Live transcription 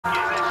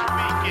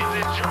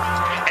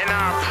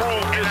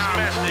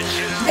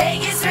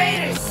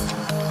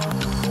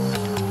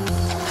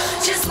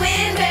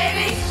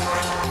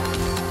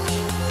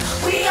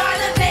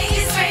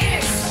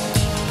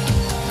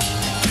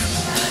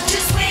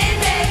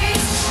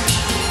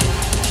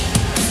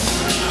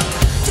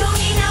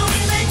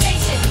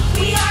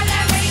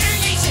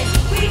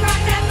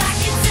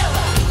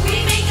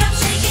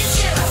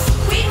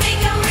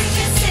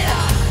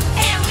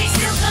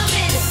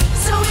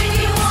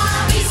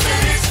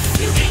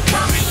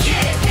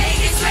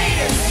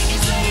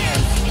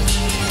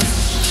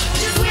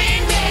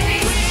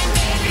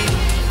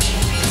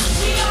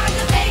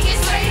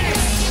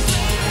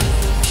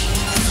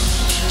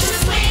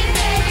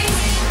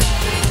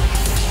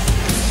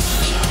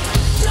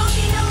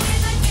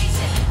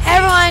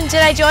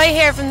Jedi Joy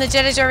here from the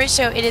Jedi Joy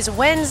Show. It is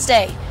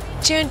Wednesday,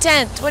 June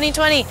 10th,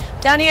 2020,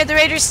 down here at the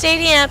Raiders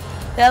Stadium,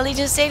 the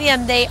Allegiant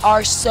Stadium. They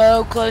are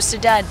so close to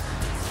done.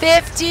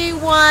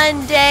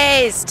 51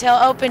 days till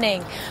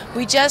opening.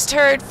 We just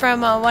heard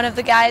from one of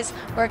the guys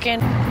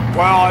working.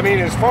 Well, I mean,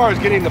 as far as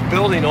getting the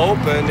building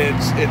open,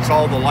 it's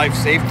all the life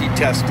safety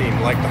testing,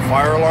 like the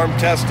fire alarm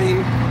testing,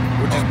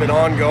 which has been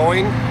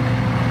ongoing.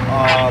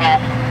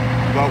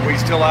 But we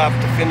still have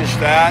to finish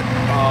that.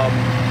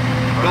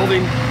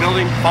 Building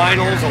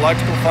finals,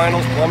 electrical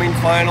finals, plumbing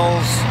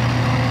finals.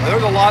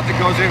 There's a lot that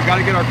goes in. We've got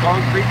to get our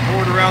concrete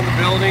poured around the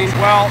building.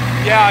 Well,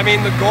 yeah, I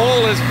mean, the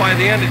goal is by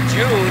the end of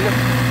June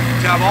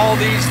to have all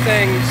these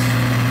things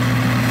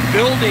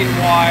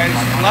building-wise,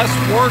 less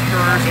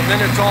workers, and then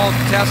it's all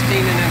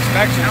testing and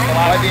inspections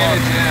by the end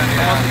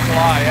of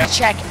July. Yeah.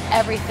 Check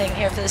everything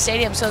here for the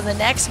stadium. So the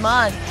next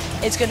month,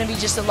 it's going to be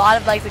just a lot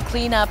of like the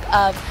cleanup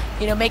of,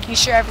 you know, making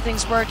sure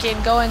everything's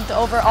working, going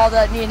over all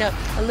the, you know,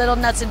 the little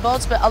nuts and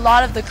bolts. But a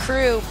lot of the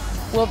crew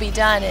will be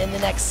done in the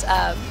next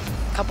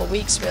couple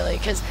weeks, really,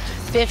 because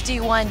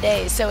 51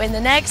 days. So in the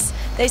next,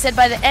 they said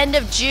by the end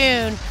of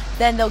June,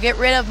 then they'll get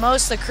rid of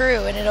most of the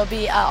crew, and it'll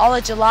be all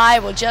of July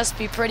will just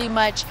be pretty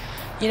much,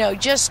 you know,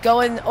 just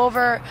going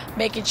over,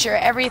 making sure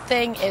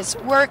everything is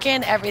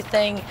working,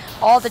 everything,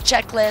 all the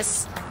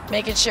checklists,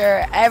 making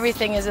sure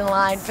everything is in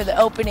line for the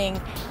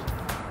opening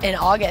in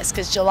August,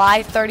 because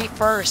July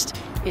 31st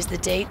is the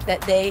date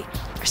that they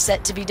are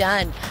set to be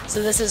done.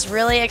 So this is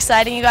really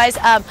exciting, you guys.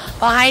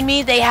 Behind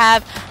me, they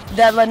have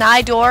the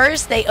Lanai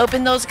Doors. They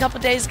opened those a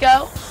couple days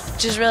ago,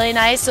 which is really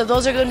nice. So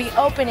those are going to be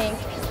opening,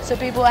 so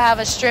people will have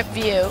a strip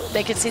view.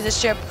 They can see the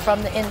strip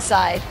from the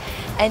inside.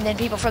 And then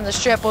people from the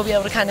strip will be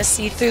able to kind of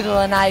see through the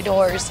Lanai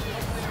Doors.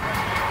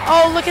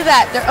 Oh, look at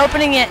that. They're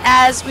opening it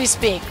as we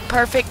speak.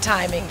 Perfect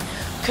timing.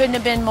 Couldn't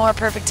have been more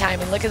perfect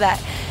timing. Look at that.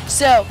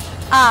 So,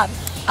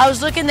 I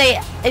was looking,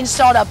 they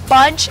installed a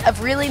bunch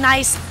of really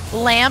nice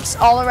lamps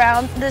all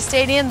around the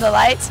stadium, the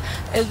lights.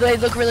 They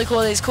look really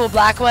cool, these cool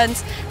black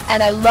ones.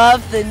 And I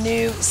love the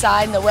new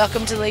sign, the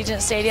Welcome to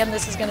Allegiant Stadium.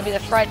 This is going to be the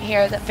front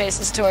here that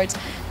faces towards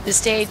the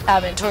stage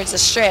and towards the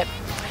strip.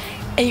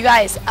 And you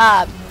guys,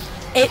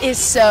 it is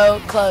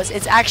so close.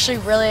 It's actually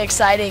really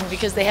exciting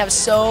because they have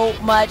so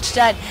much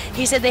done.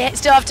 He said they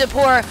still have to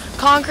pour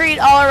concrete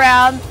all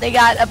around. They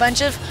got a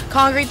bunch of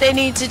concrete they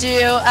need to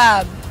do.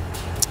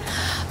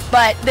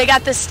 But they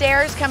got the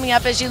stairs coming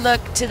up as you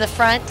look to the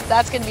front.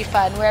 That's going to be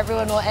fun, where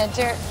everyone will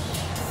enter.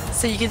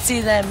 So you can see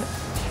them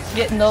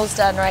getting those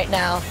done right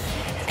now.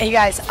 And you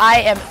guys,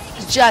 I am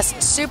just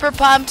super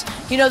pumped.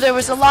 You know, there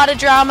was a lot of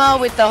drama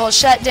with the whole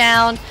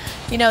shutdown.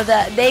 You know,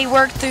 they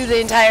worked through the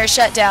entire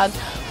shutdown,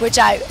 which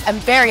I am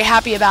very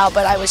happy about,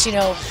 but I was, you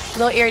know, a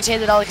little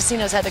irritated that all the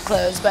casinos had to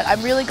close. But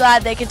I'm really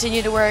glad they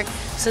continue to work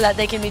so that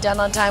they can be done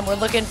on time. We're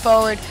looking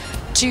forward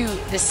to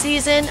the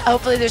season.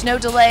 Hopefully there's no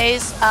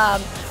delays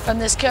from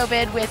this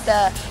COVID with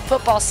the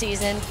football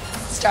season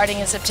starting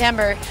in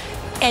September.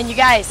 And you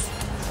guys,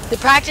 the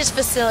practice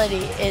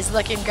facility is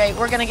looking great.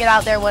 We're going to get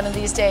out there one of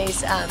these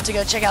days to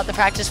go check out the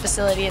practice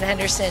facility in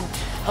Henderson.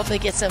 Hopefully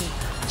get some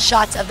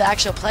shots of the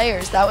actual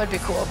players. That would be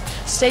cool.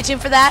 Stay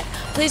tuned for that.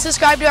 Please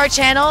subscribe to our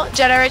channel,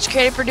 Jedi Rich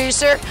Creative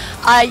Producer.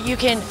 You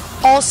can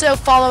also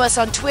follow us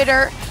on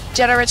Twitter,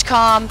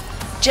 JediRichCom,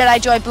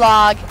 Jedi Joy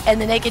Blog,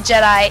 and The Naked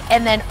Jedi.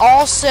 And then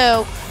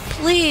also,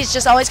 please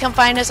just always come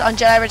find us on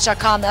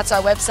JediRich.com. That's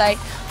our website.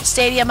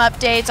 Stadium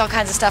updates, all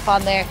kinds of stuff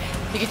on there.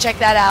 You can check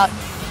that out.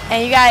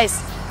 And you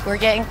guys, we're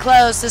getting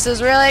close. This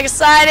is really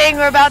exciting.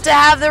 We're about to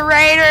have the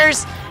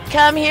Raiders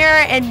come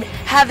here and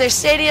have their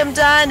stadium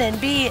done and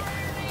be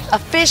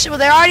official. Well,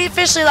 they're already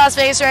officially Las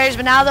Vegas Raiders,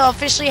 but now they'll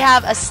officially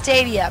have a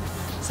stadium.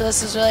 So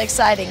this is really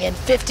exciting in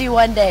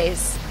 51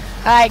 days.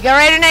 All right, go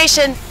Raider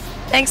Nation.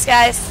 Thanks,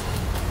 guys.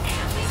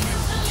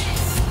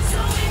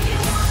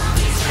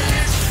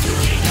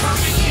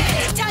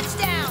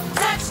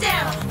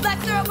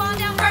 Let's throw a ball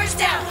down, first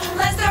down.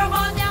 Let's throw a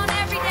ball down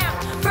every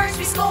down. First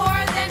we score,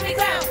 then we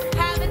clown.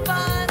 Having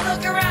fun,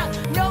 look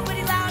around.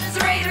 Nobody loud as a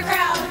Raider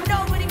crowd.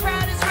 Nobody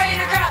proud as a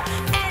Raider crowd.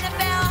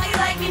 NFL, you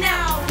like me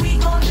now? We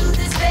gon' do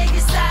this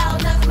Vegas style.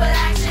 Nothing but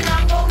action.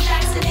 I'm Bo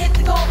Jackson, hit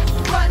the goal.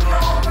 Run you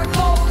over,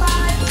 goal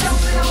line,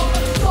 jumping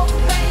over. Go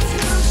crazy,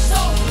 lose your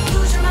soul.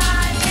 Lose your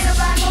mind, hit a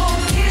black hole.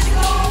 Here's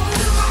your goal.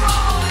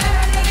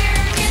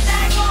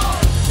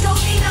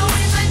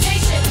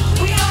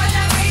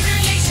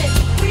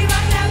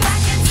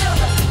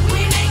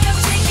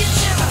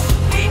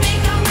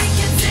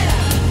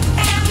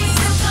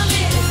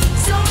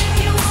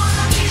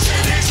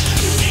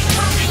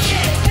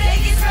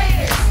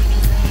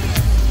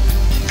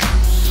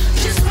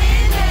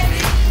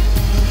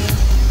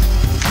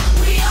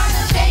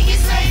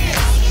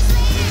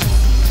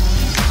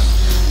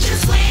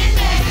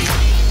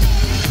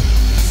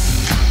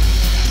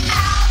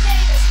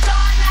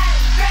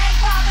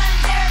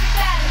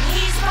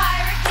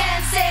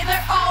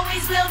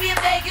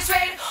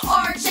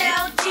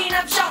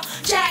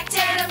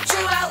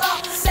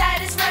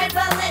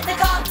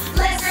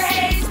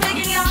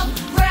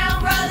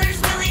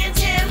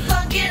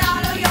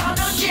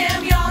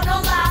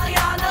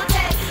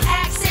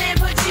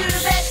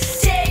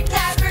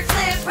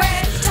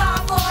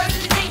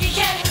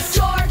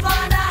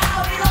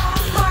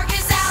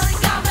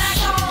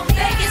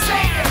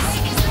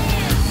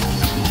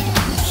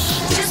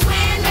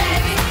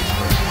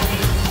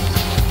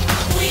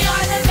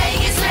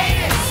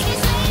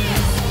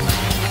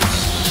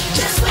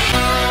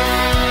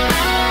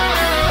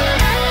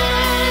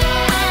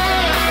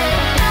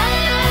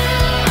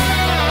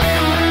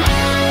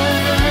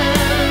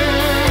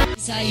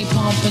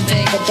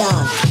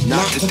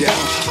 not to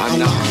death. I'm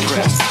not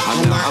impressed.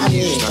 I'm not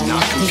amused. I'm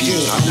not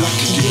confused. I'm not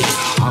confused.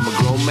 I'm a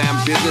grown man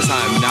business.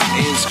 I'm not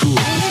in school.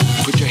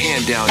 Put your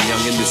hand down,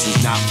 youngin'. This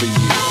is not for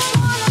you.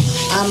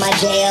 On my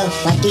jail,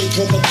 my beats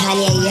with the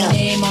Kanye, yo. Your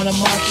name on the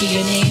market,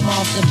 your name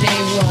off the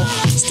payroll.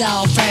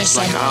 Style fresh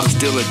like I'm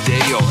still a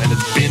Dayo, and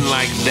it's been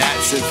like that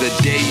since the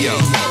Dayo.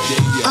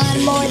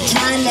 On more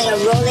time than a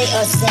Rolly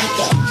or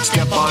Seiko.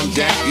 Step on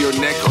deck, your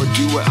neck, or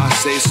do what I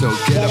say so.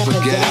 Get up or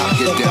get out,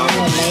 get down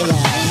and lay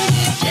low.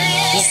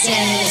 I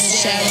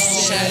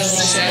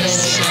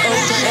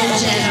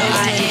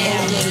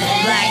am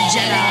Black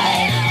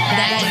Jedi.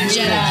 Black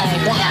Jedi.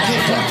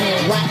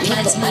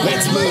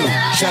 Let's move.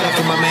 Shout out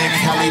to my man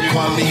Khalid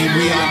Kwame.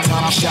 We on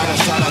top. Shout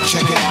out,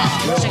 check it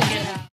out.